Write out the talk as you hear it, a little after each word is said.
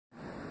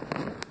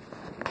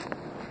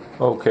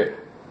Okay,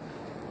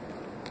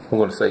 I'm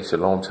going to say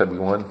shalom to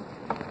everyone.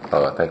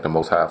 Thank the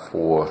Most High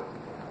for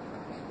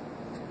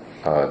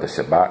the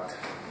Shabbat.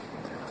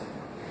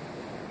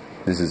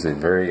 This is a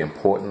very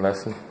important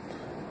lesson.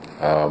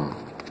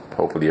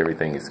 Hopefully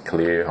everything is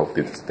clear.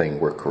 Hopefully this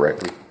thing worked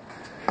correctly.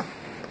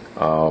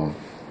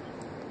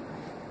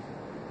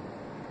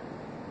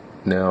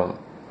 Now,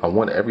 I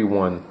want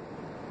everyone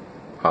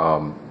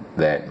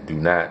that do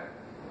not,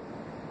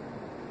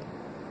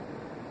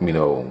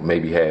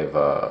 maybe have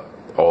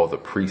all the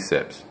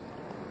precepts.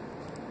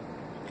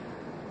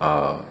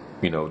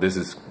 This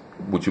is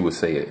what you would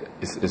say.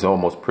 It's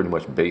almost pretty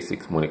much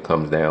basics when it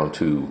comes down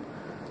to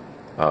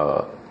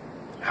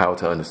how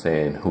to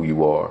understand who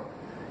you are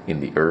in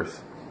the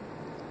earth.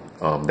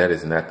 That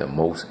is not the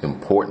most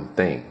important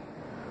thing,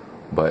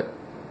 but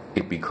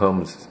it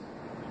becomes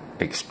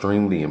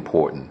extremely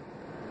important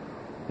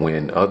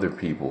when other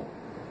people,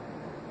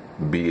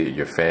 be it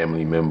your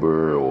family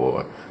member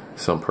or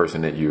some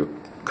person that you're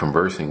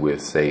conversing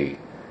with, say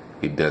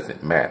it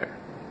doesn't matter.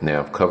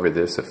 Now, I've covered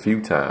this a few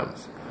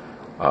times,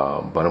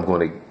 but I'm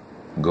going to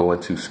go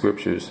into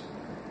scriptures,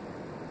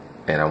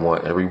 and I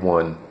want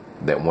everyone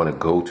that want to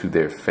go to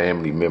their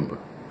family member,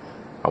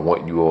 I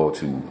want you all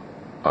to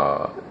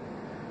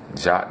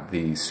jot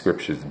these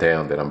scriptures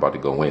down that I'm about to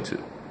go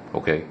into,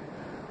 okay?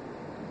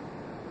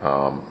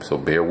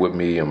 So bear with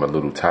me. I'm a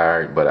little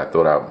tired, but I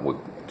thought I would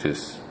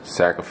just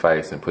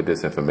sacrifice and put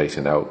this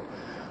information out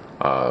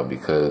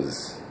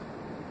because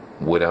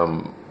what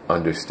I'm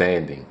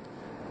understanding,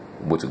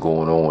 what's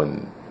going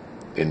on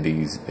in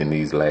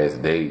these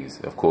last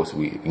days. Of course,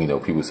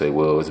 people say,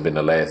 well, it's been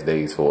the last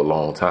days for a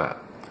long time.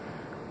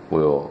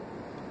 Well,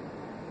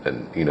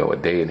 and a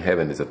day in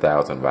heaven is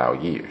 1,000 of our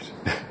years.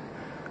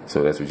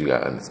 So that's what you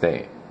gotta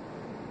understand.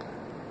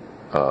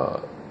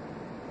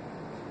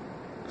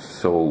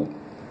 So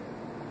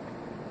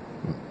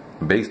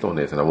based on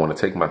this, and I want to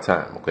take my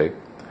time, okay?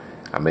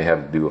 I may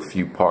have to do a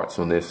few parts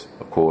on this,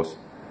 of course.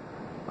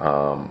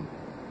 The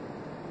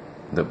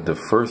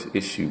first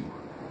issue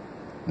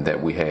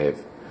that we have,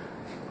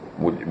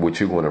 what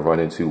you're going to run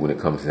into when it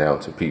comes down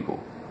to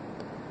people,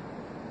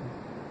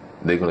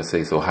 they're going to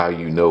say, so how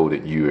you know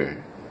that you're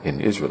an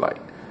Israelite?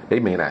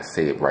 They may not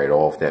say it right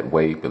off that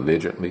way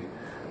belligerently,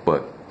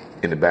 but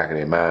in the back of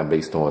their mind,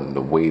 based on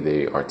the way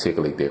they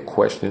articulate their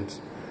questions,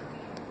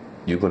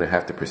 you're going to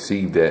have to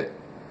perceive that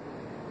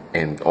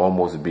and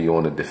almost be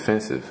on the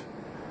defensive,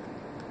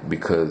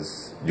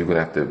 because you're going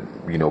to have to,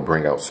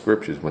 bring out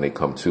scriptures when they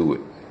come to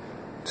it,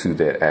 to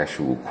that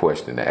actual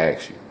question to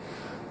ask you.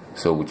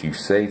 So what you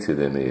say to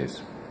them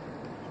is,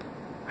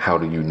 how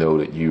do you know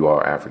that you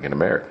are African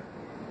American?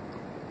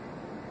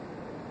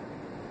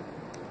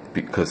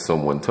 Because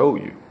someone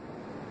told you,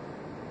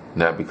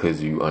 not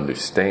because you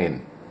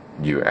understand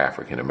you're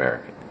African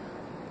American.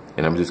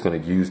 And I'm just going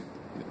to use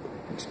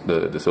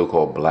the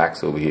so-called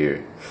blacks over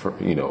here for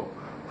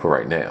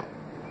right now.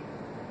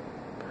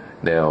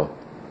 Now,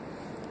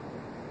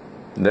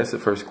 that's the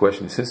first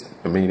question. They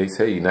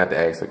tell you not to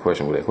ask the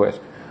question with that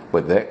question,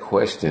 but that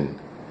question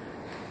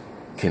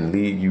can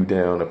lead you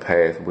down a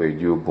path where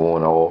you're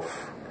going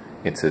off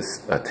into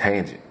a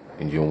tangent,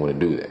 and you don't want to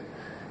do that.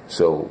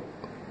 So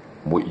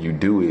what you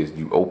do is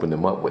you open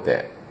them up with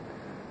that,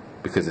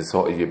 because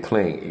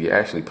you're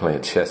actually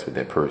playing chess with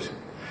that person,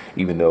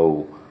 even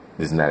though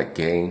this is not a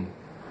game.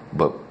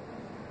 But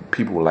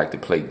people like to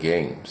play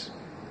games,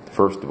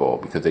 first of all,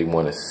 because they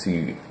want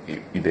you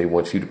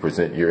to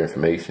present your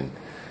information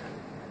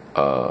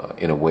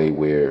in a way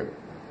where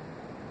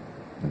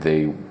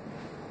they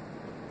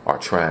are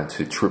trying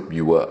to trip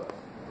you up.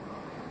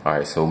 All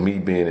right, so me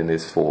being in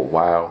this for a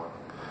while,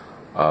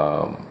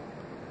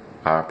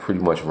 I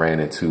pretty much ran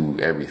into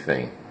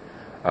everything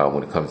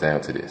when it comes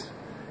down to this.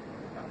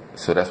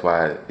 So that's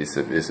why it's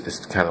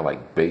kind of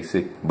like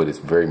basic, but it's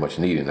very much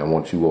needed. And I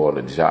want you all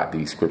to jot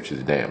these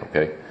scriptures down,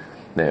 okay?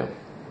 Now,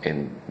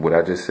 and what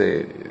I just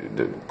said,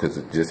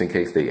 because just in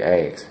case they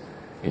ask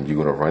and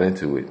you're going to run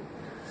into it,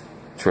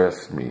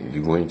 trust me,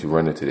 you're going to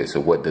run into this.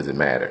 So what does it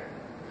matter?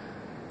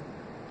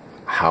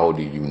 How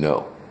do you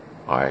know?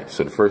 All right,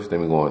 so the first thing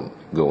we're going to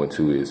go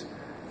into is,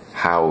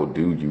 how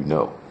do you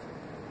know,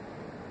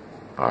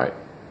 all right,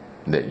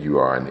 that you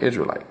are an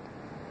Israelite?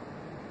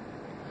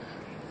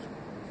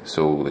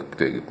 So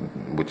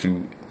what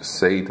you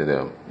say to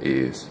them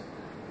is,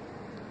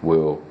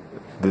 well,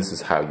 this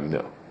is how you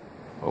know,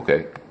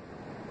 okay?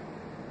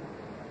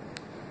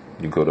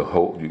 You go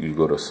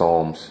to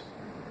Psalms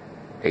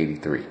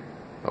 83,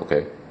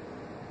 okay?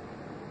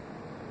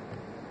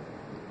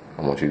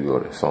 I want you to go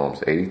to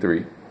Psalms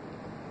 83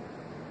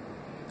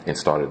 and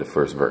start at the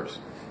first verse.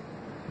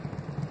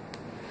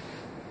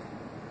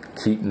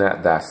 Keep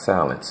not thy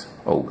silence,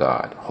 O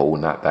God, hold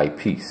not thy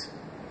peace,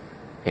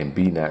 and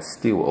be not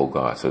still, O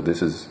God. So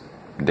this is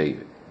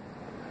David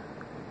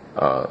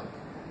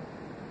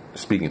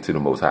speaking to the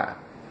Most High,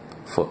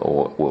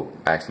 or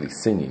actually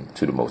singing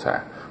to the Most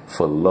High.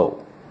 For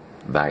lo,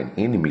 thine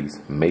enemies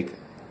make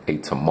a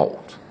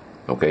tumult.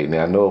 Okay,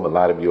 now I know of a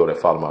lot of you that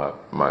follow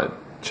my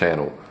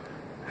channel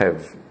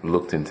have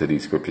looked into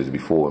these scriptures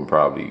before and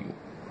probably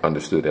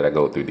understood that I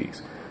go through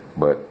these.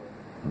 But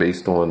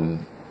based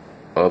on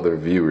other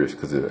viewers,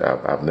 because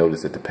I've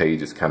noticed that the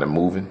page is kind of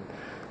moving,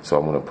 so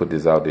I'm going to put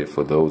this out there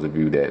for those of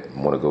you that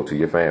want to go to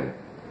your family.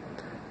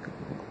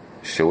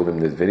 Show them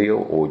this video,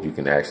 or you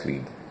can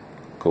actually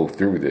go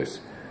through this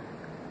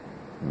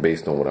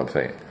based on what I'm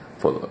saying,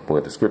 for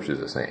what the scriptures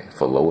are saying.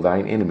 For lo,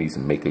 thine enemies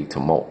make a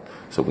tumult.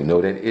 So we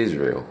know that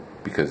Israel,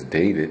 because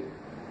David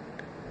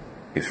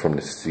is from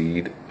the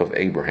seed of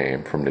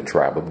Abraham, from the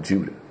tribe of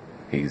Judah.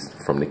 He's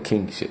from the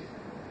kingship.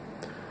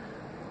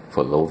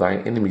 For lo,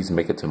 thine enemies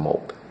make a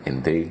tumult,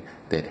 and they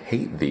that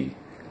hate thee.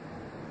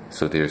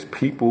 So there's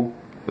people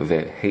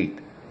that hate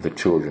the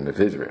children of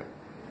Israel.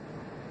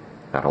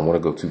 I don't want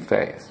to go too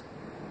fast.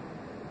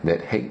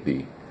 That hate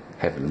thee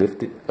have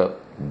lifted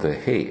up the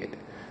head.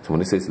 So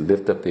when it says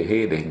lift up the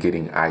head, they're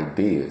getting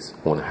ideas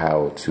on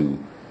how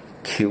to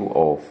kill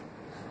off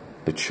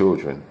the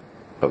children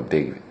of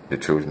David, the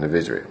children of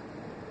Israel,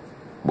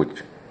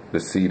 which the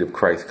seed of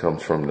Christ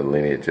comes from the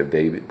lineage of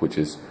David, which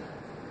is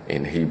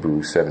in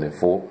Hebrews 7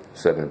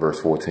 verse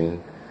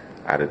 14,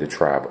 out of the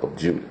tribe of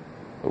Judah.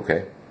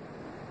 Okay?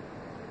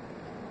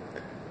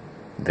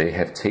 They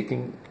have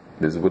taken,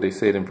 this is what they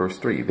said in verse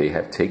 3, they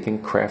have taken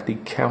crafty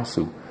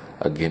counsel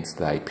against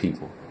thy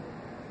people.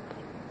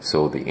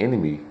 So the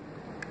enemy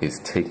is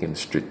taking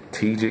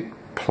strategic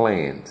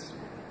plans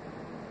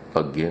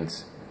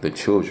against the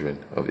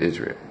children of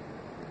Israel,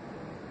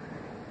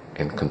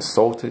 and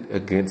consulted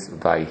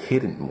against thy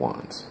hidden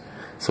ones.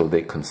 So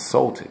they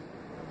consulted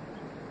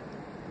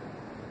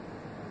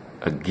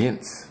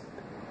against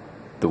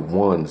the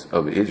ones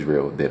of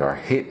Israel that are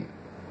hidden.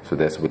 So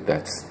that's what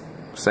that's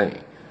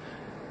saying.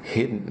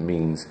 Hidden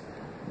means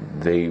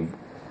they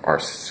are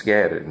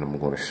scattered, and I'm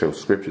going to show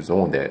scriptures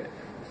on that,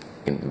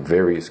 in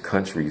various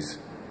countries,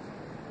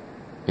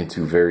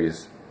 into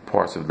various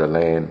parts of the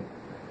land,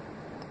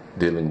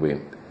 dealing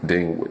with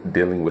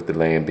the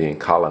land being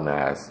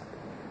colonized,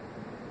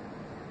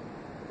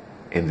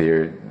 and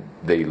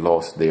they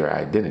lost their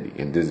identity.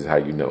 And this is how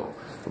you know.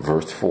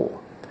 Verse 4,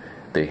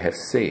 they have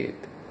said,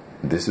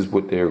 this is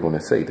what they're going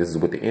to say, this is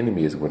what the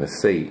enemy is going to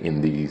say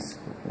in these,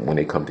 when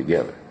they come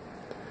together.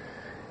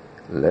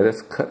 Let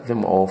us cut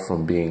them off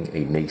from being a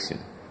nation.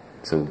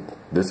 So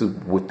this is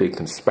what they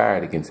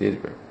conspired against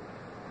Israel,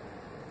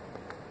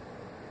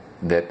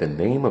 that the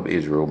name of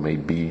Israel may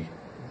be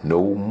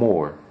no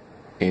more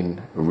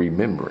in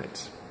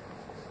remembrance.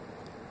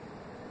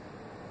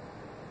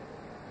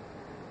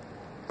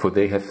 For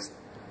they have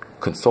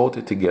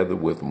consulted together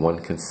with one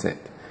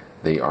consent.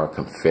 They are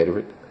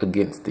confederate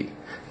against thee.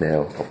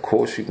 Now, of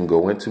course, you can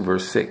go into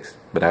verse 6,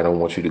 but I don't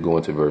want you to go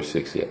into verse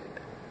 6 yet.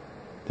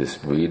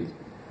 Just read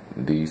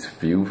these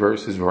few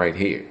verses right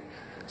here.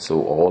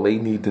 So all they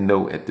need to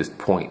know at this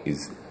point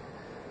is,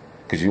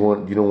 because you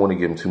don't want to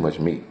give them too much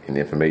meat and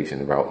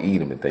information about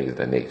Edom and things of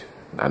that nature.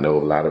 I know a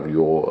lot of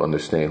you all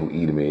understand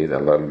who Edom is. A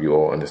lot of you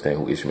all understand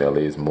who Ishmael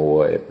is,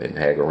 Moab and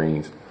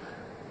Hagarenes.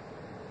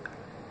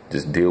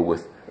 Just deal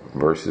with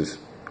verses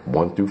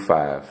 1 through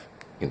 5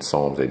 in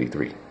Psalms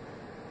 83.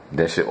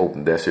 That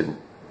should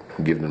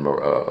give them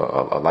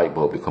a light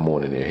bulb to come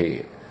on in their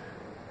head.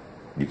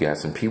 You got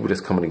some people that's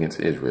coming against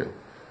Israel.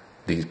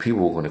 These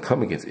people are going to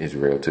come against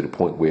Israel to the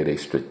point where they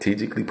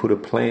strategically put a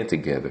plan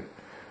together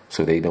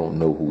so they don't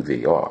know who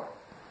they are.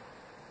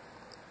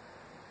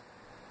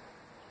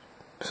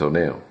 So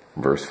now,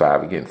 verse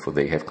 5 again, for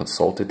they have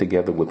consulted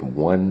together with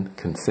one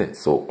consent.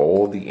 So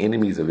all the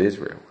enemies of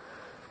Israel,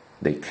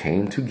 they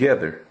came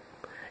together,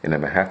 and I'm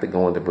going to have to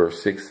go into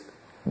verse 6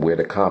 where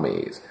the comma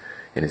is.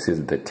 And it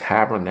says the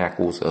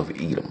tabernacles of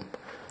Edom.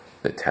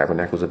 The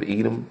tabernacles of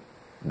Edom,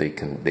 they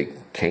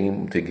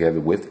came together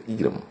with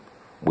Edom,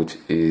 which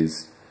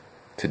is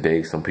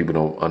today, some people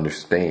don't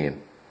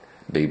understand.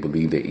 They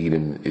believe that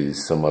Edom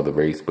is some other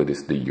race, but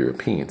it's the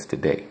Europeans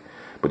today.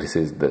 But it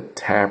says the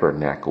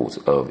tabernacles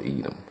of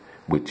Edom,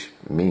 which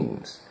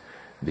means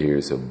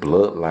there's a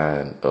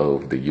bloodline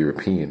of the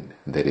European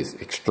that is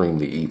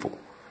extremely evil.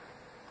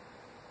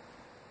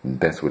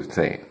 That's what it's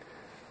saying.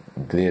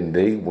 Then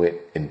they went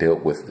and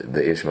dealt with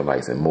the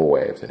Ishmaelites and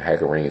Moabs and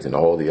Hagarenes, and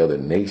all the other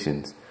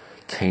nations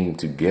came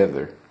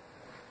together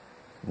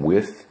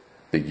with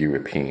the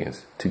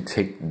Europeans to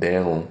take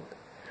down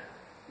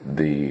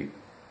the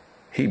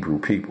Hebrew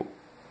people.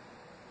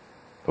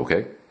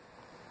 Okay?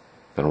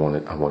 I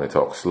want to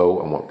talk slow.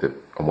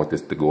 I want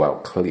this to go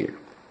out clear.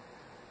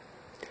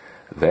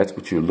 That's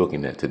what you're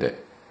looking at today.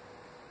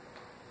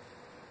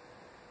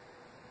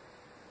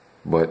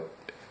 But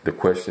the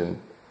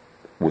question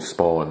was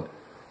spawned,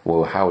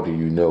 well, how do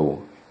you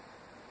know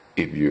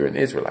if you're an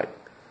Israelite?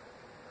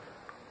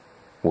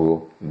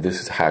 Well,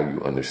 this is how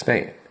you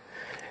understand.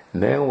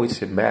 Now it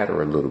should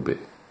matter a little bit,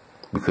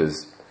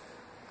 because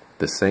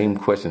the same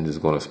question is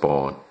going to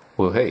spawn,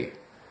 well, hey,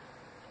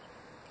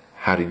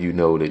 how do you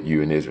know that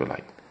you're an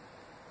Israelite?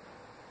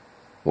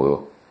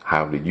 Well,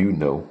 how do you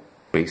know,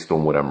 based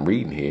on what I'm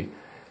reading here,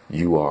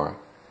 you are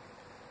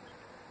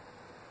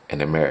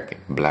an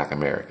American, black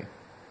American?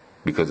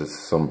 Because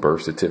some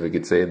birth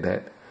certificate said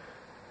that?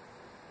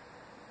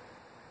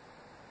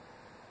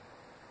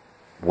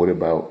 What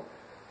about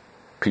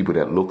people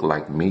that look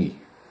like me,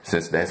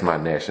 since that's my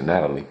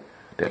nationality,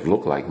 that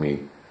look like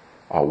me,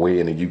 are way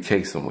in the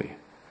UK somewhere.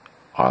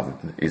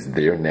 Is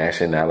their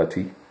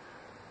nationality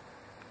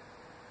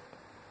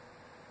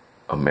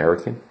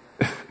American?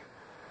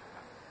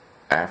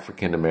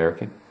 African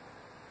American?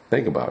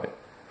 Think about it.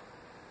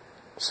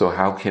 So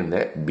how can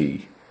that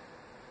be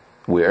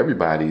where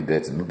everybody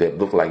that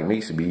look like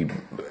me should be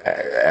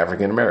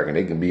African American?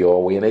 They can be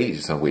all the way in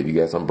Asia somewhere. You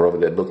got some brother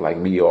that look like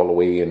me all the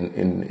way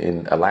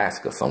in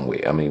Alaska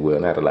somewhere. I mean, well,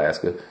 not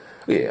Alaska.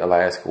 Yeah,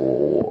 Alaska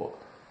or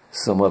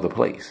some other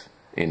place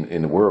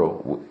in the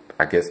world.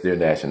 I guess their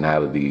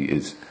nationality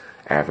is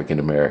African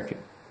American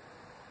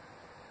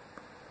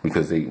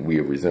because we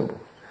are resemble.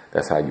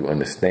 That's how you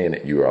understand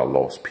that you are a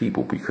lost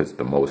people, because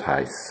the Most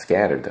High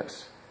scattered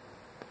us.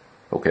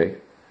 Okay?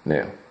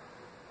 Now,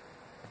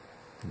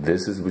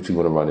 this is what you're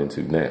going to run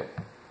into now.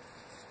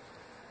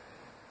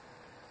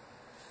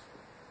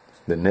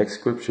 The next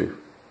scripture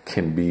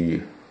can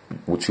be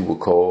what you would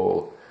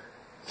call,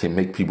 can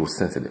make people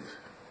sensitive.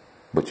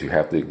 But you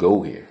have to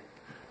go here,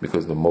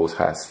 because the Most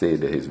High said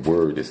that his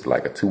word is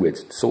like a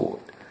two-edged sword.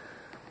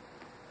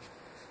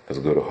 Let's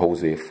go to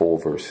Hosea 4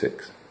 verse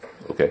 6.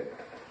 Okay?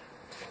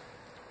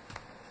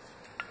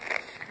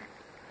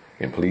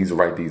 And please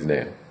write these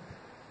down.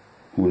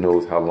 Who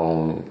knows how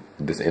long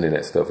this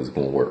internet stuff is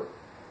going to work.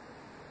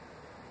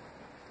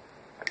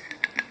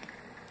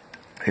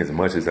 As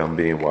much as I'm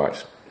being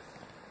watched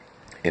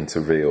and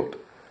surveilled,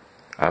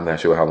 I'm not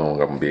sure how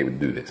long I'm going to be able to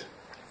do this.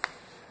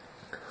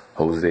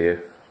 Hosea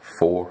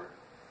 4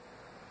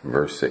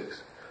 verse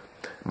 6.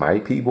 My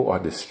people are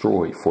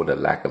destroyed for the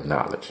lack of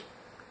knowledge.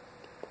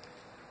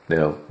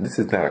 Now, this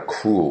is not a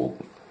cruel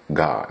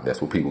God.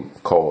 That's what people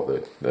call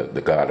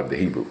the God of the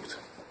Hebrews.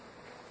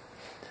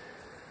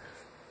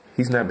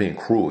 He's not being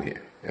cruel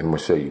here. And I'm going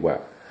to show you why.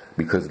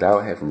 Because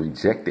thou hast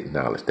rejected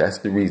knowledge. That's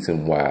the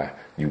reason why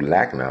you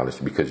lack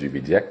knowledge, because you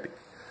reject it.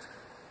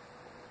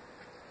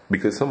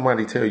 Because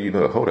somebody tell you,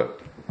 no, hold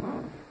up.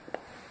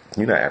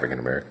 You're not African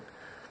American.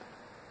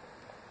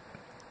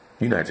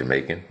 You're not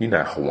Jamaican. You're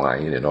not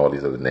Hawaiian and all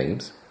these other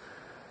names.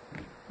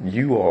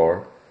 You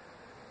are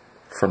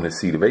from the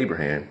seed of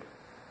Abraham.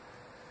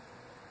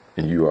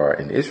 And you are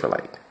an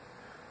Israelite.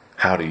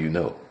 How do you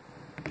know?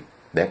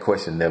 That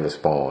question never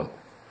spawned.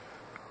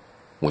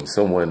 When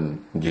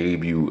someone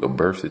gave you a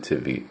birth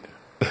certificate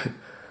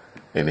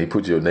and they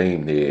put your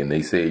name there and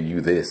they say you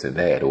this and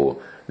that,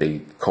 or they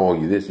call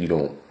you this,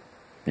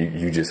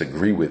 you just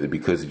agree with it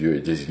because you're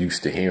just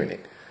used to hearing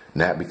it,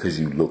 not because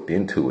you looked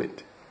into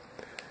it.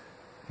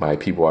 My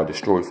people are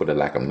destroyed for the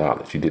lack of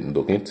knowledge. You didn't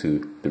look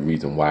into the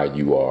reason why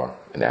you are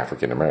an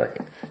African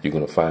American. You're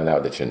going to find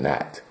out that you're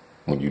not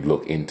when you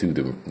look into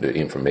the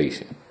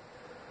information.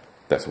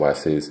 That's why it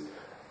says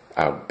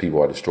our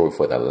people are destroyed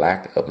for the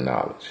lack of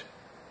knowledge.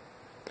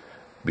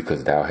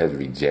 Because thou hast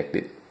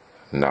rejected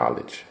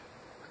knowledge.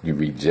 You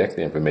reject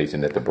the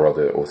information that the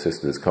brother or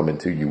sister is coming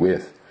to you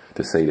with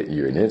to say that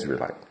you're an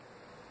Israelite.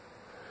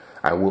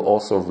 I will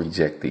also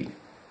reject thee.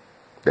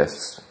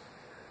 That's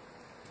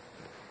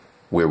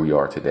where we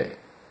are today.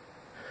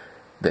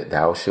 That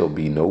thou shalt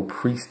be no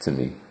priest to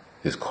me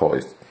is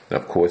called.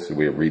 Of course,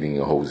 we're reading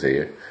in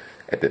Hosea.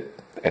 At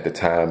the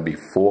time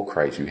before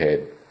Christ, you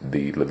had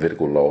the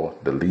Levitical law,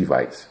 the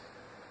Levites.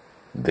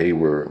 They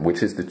were,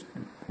 which is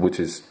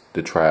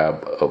the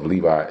tribe of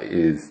Levi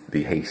is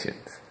the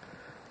Haitians.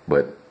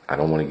 But I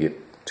don't want to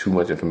get too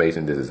much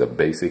information. This is a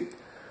basic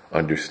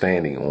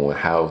understanding on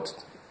how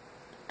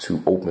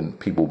to open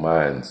people's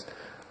minds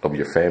of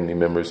your family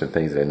members and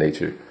things of that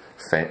nature,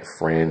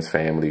 friends,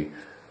 family,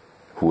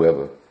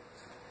 whoever,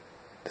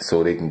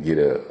 so they can get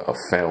a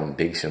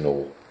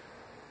foundational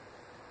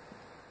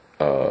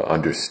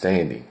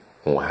understanding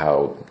on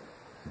how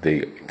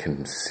they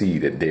can see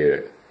that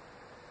they're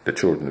the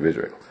children of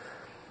Israel.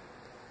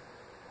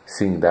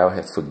 Seeing thou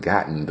hast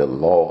forgotten the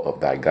law of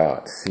thy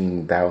God.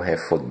 Seeing thou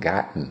hast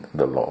forgotten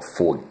the law.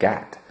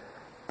 Forgot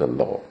the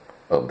law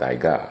of thy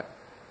God.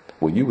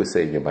 Well, you would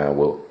say in your mind,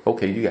 well,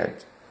 okay, you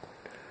got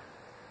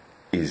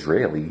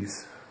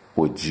Israelis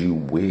or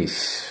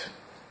Jewish.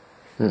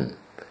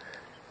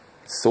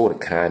 Sort of,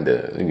 kind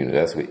of,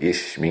 that's what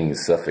ish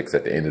means, suffix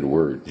at the end of the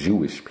word.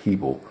 Jewish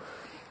people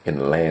in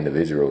the land of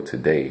Israel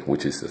today,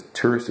 which is a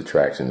tourist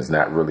attraction. It's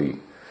not really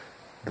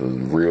the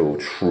real,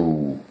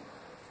 true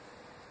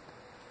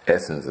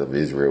essence of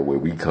Israel where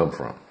we come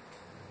from.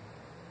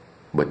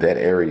 But that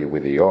area where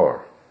they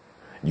are,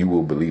 you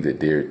will believe that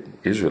they're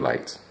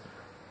Israelites.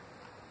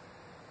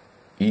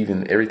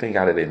 Even everything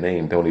out of their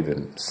name don't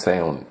even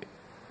sound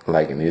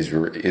like an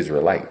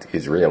Israelite,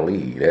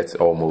 Israeli. That's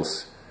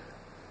almost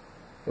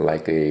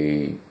like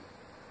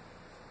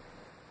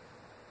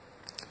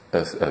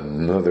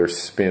another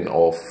spin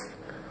off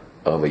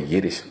of a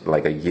Yiddish,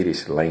 like a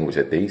Yiddish language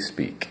that they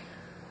speak.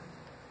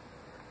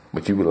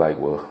 But you were like,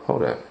 well,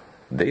 hold up.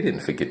 They didn't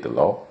forget the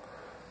law.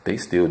 They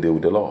still deal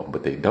with the law,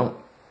 but they don't.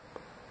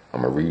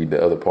 I'm going to read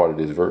the other part of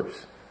this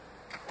verse.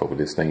 Hope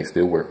this thing is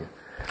still working.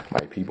 My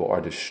people are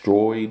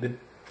destroyed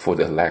for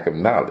the lack of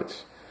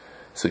knowledge.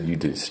 So you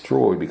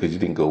destroyed because you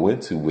didn't go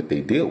into what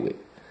they deal with.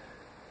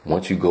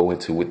 Once you go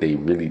into what they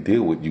really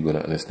deal with, you're going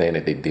to understand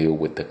that they deal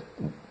with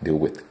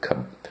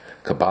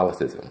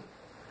Kabbalism,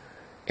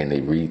 and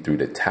they read through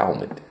the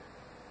Talmud.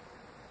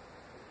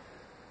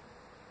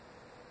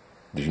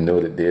 Do you know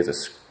that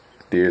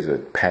there's a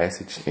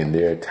passage in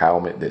their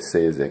Talmud that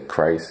says that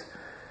Christ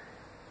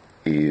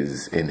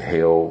is in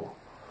hell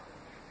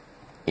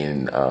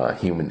in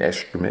human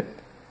excrement?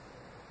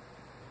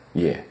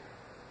 Yeah,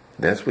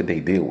 that's what they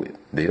deal with.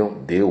 They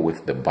don't deal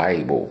with the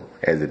Bible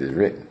as it is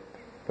written.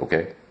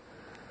 Okay?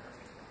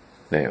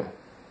 Now,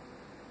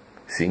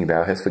 seeing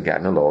thou hast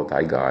forgotten the law of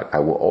thy God, I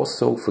will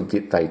also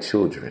forget thy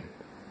children.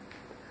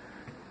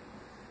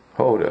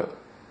 Hold up.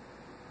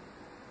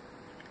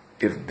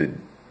 If the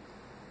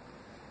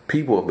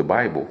people of the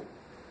Bible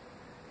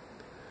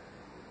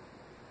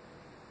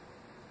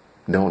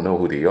don't know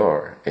who they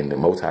are, and the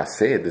Most High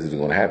said this is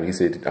going to happen, he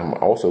said, I'm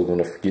also going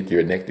to forget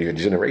your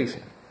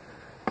generation.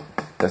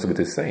 That's what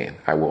it's saying.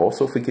 I will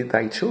also forget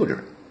thy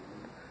children.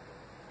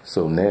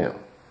 So now,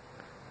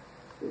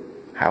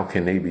 how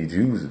can they be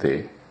Jews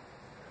there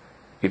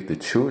if the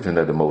children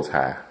of the Most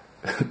High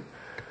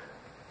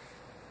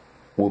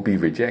will be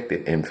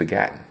rejected and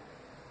forgotten?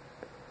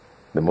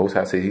 The Most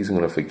High said he's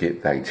going to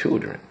forget thy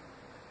children.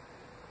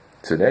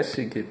 So that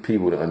should get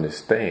people to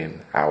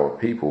understand, our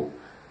people,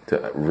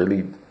 to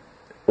really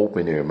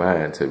open their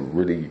mind to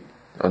really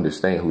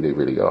understand who they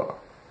really are.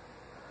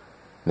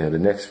 Now the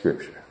next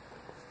scripture.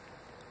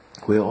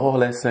 Well, all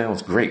that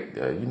sounds great,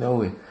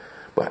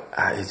 but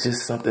it's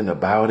just something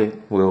about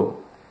it.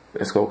 Well,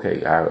 it's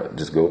okay. I'll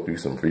just go through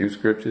some few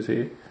scriptures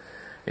here,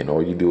 and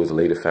all you do is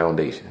lay the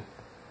foundation.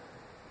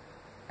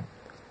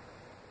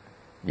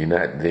 You're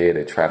not there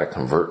to try to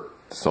convert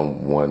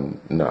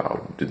someone.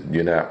 No,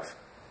 you're not.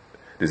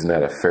 This is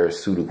not a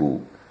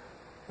pharisaical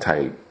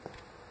type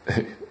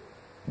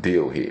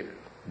deal here.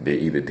 They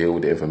either deal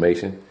with the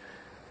information,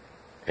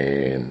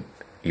 and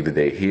either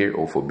they hear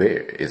or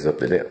forbear. It's up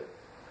to them.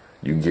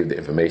 You give the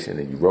information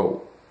and you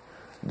roll.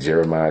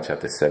 Jeremiah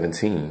chapter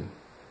 17,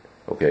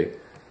 okay,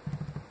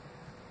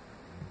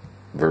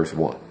 verse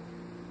 1.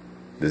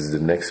 This is the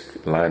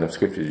next line of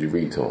scriptures you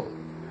read to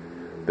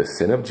them. The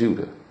sin of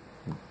Judah.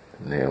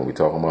 Now we're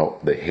talking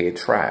about the head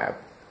tribe.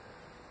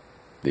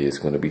 There's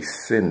going to be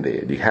sin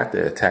there. You have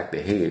to attack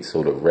the head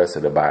so the rest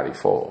of the body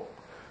fall.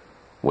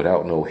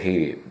 Without no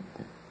head,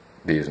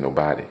 there's no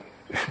body.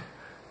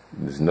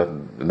 There's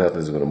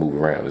nothing's going to move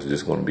around. It's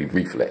just going to be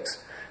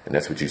reflex. And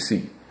that's what you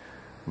see.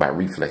 By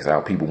reflex,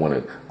 how people want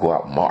to go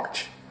out and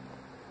march,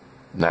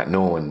 not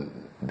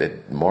knowing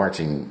that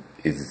marching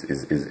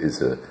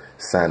is a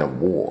sign of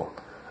war.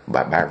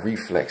 By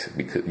reflex,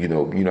 because you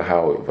know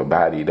how if a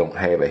body don't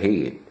have a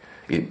head,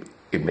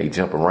 it may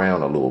jump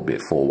around a little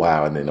bit for a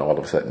while, and then all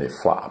of a sudden it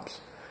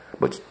flops.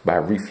 But by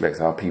reflex,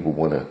 how people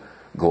want to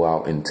go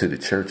out into the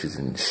churches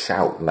and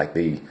shout like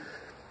they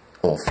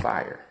on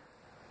fire.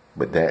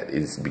 But that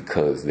is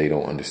because they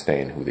don't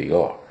understand who they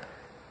are.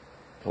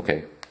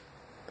 Okay?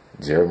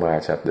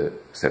 Jeremiah chapter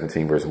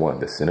 17 verse 1.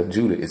 The sin of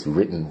Judah is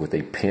written with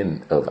a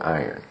pen of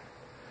iron,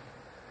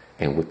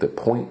 and with the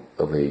point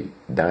of a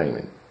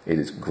diamond it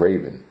is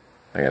graven.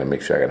 I gotta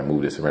make sure, I gotta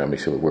move this around,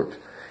 make sure it works.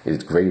 It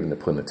is graven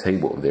upon the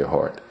table of their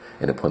heart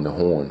and upon the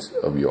horns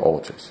of your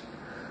altars.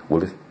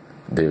 Well, if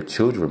their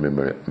children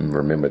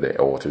remember their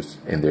altars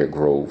and their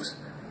groves.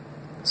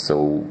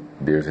 So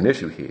there's an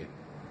issue here.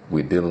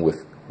 We're dealing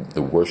with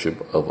the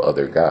worship of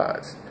other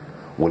gods.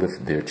 What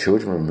if their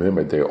children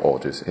remember their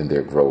altars and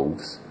their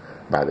groves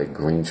by the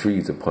green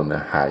trees upon the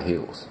high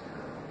hills?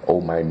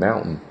 O my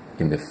mountain,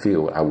 in the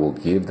field I will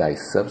give thy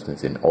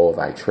substance and all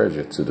thy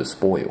treasure to the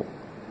spoil,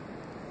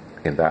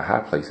 and thy high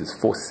places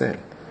for sin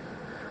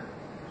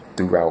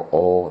throughout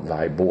all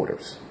thy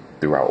borders.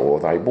 Throughout all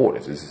thy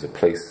borders. This is a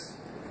place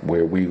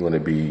where we're going to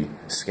be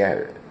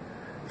scattered.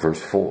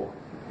 Verse 4,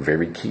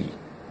 very key.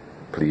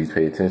 Please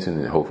pay attention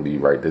and hopefully you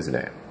write this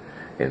down.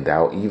 And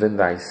thou even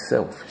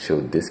thyself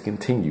shall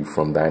discontinue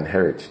from thine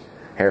heritage,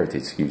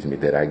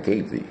 that I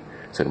gave thee.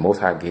 So the Most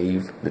High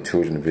gave the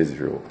children of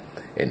Israel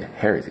an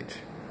heritage,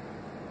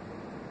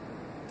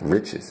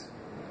 riches.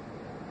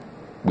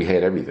 We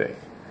had everything,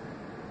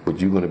 but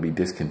you're going to be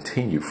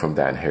discontinued from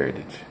thine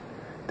heritage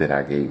that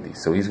I gave thee.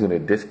 So he's going to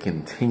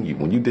discontinue.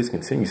 When you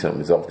discontinue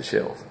something, it's off the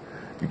shelf.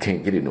 You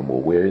can't get it no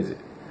more. Where is it?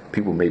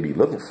 People may be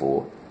looking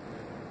for it.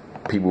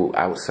 People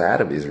outside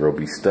of Israel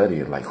be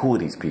studying, like, who are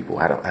these people?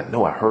 I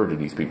know I heard of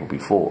these people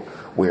before.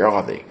 Where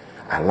are they?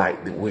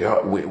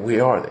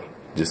 Where are they?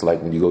 Just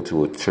like when you go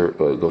to a church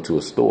or go to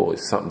a store,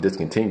 it's something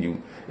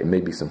discontinued. It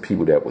may be some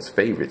people that was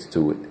favorites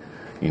to it.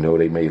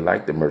 They may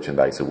like the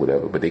merchandise or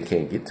whatever, but they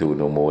can't get to it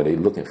no more. They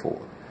looking for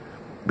it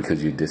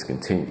because you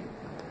discontinued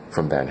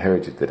from thine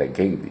heritage that I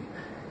gave thee.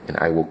 And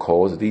I will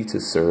cause thee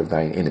to serve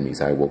thine enemies.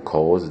 I will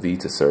cause thee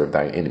to serve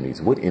thine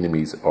enemies. What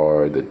enemies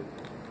are the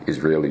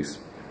Israelis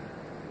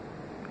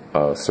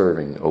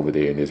serving over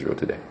there in Israel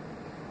today?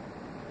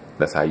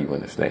 That's how you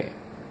understand.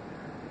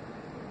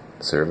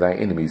 Serve thy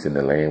enemies in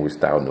the land which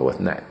thou knowest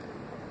not.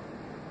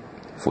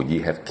 For ye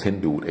have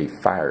kindled a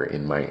fire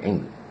in my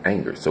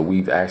anger. So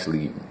we've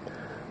actually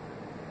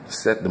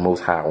set the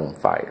Most High on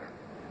fire.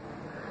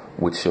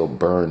 which shall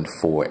burn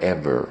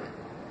forever.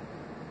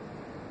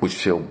 Which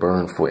shall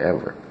burn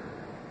forever.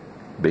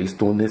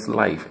 Based on this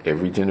life,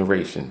 every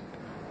generation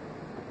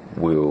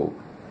will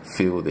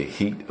feel the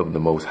heat of the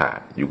Most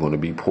High. You're going to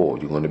be poor.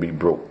 You're going to be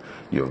broke.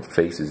 Your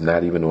face is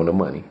not even on the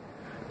money.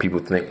 People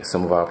think,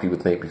 some of our people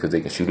think because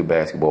they can shoot a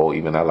basketball,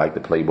 even I like to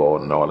play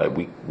ball and all that,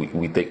 we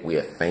think we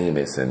are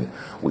famous and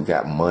we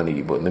got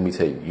money. But let me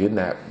tell you,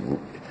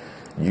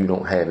 you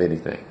don't have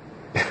anything.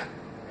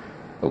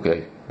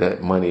 Okay?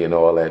 That money and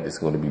all that is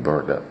going to be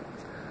burnt up.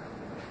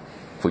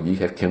 For ye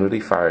have kindled a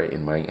fire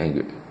in mine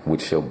anger,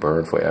 which shall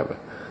burn forever.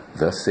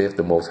 Thus saith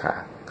the Most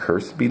High,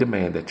 cursed be the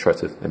man that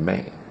trusteth in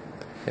man.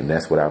 And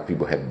that's what our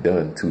people have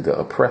done to the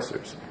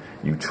oppressors.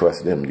 You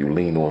trust them, you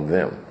lean on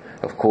them.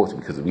 Of course,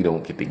 because we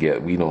don't get together,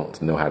 we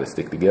don't know how to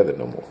stick together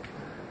no more.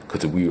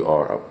 Because we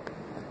are a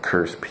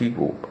cursed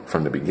people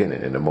from the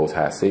beginning, and the Most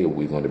High said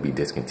we're going to be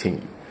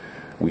discontinued.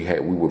 We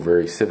were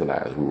very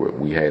civilized.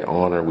 We had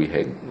honor, we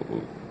had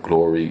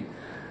glory,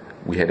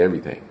 we had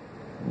everything.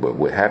 But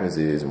what happens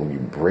is when you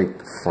break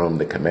from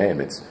the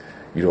commandments,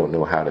 you don't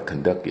know how to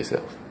conduct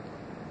yourself.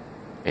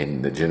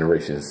 And the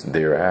generations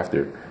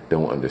thereafter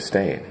don't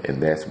understand.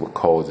 And that's what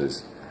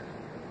causes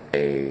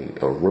a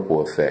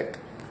ripple effect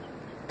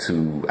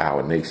to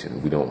our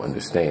nation. We don't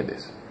understand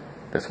this.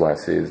 That's why it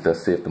says,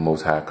 thus saith the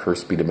Most High,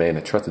 cursed be the man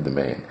that trusteth the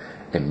man,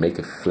 and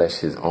maketh flesh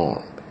his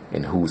arm,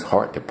 and whose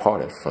heart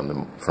departeth from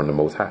the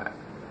Most High.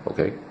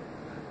 Okay?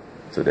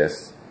 So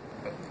that's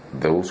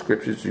those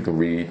scriptures you can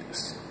read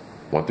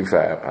 1 through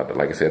 5.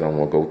 Like I said, I don't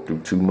want to go through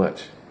too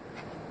much.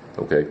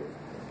 Okay?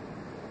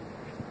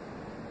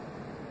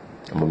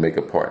 I'm going to make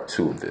a part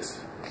 2 of this.